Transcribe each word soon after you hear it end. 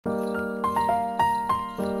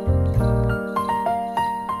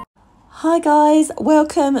Hi guys,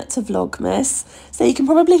 welcome to Vlogmas. So you can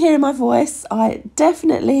probably hear in my voice, I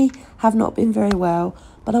definitely have not been very well,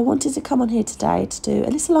 but I wanted to come on here today to do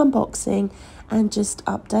a little unboxing and just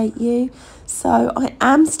update you. So I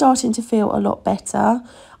am starting to feel a lot better.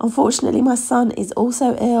 Unfortunately, my son is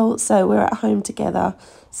also ill, so we're at home together,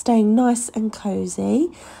 staying nice and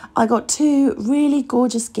cozy. I got two really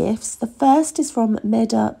gorgeous gifts. The first is from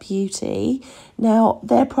Meda Beauty. Now,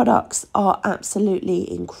 their products are absolutely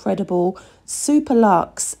incredible, super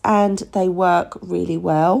luxe, and they work really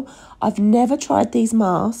well. I've never tried these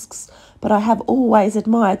masks, but I have always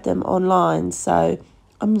admired them online, so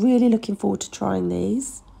I'm really looking forward to trying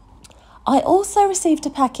these. I also received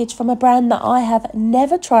a package from a brand that I have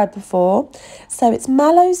never tried before. So it's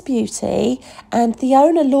Mallows Beauty, and the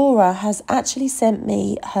owner Laura has actually sent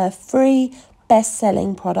me her free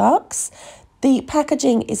best-selling products. The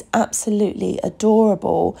packaging is absolutely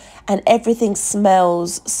adorable and everything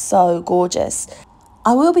smells so gorgeous.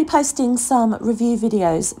 I will be posting some review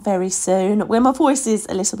videos very soon when my voice is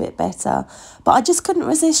a little bit better, but I just couldn't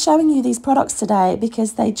resist showing you these products today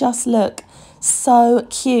because they just look so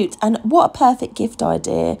cute, and what a perfect gift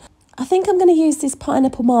idea. I think I'm going to use this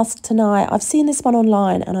pineapple mask tonight. I've seen this one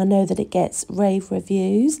online and I know that it gets rave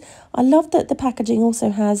reviews. I love that the packaging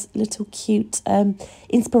also has little cute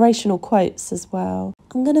inspirational quotes as well.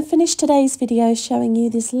 I'm going to finish today's video showing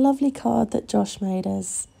you this lovely card that Josh made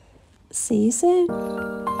us. See you soon.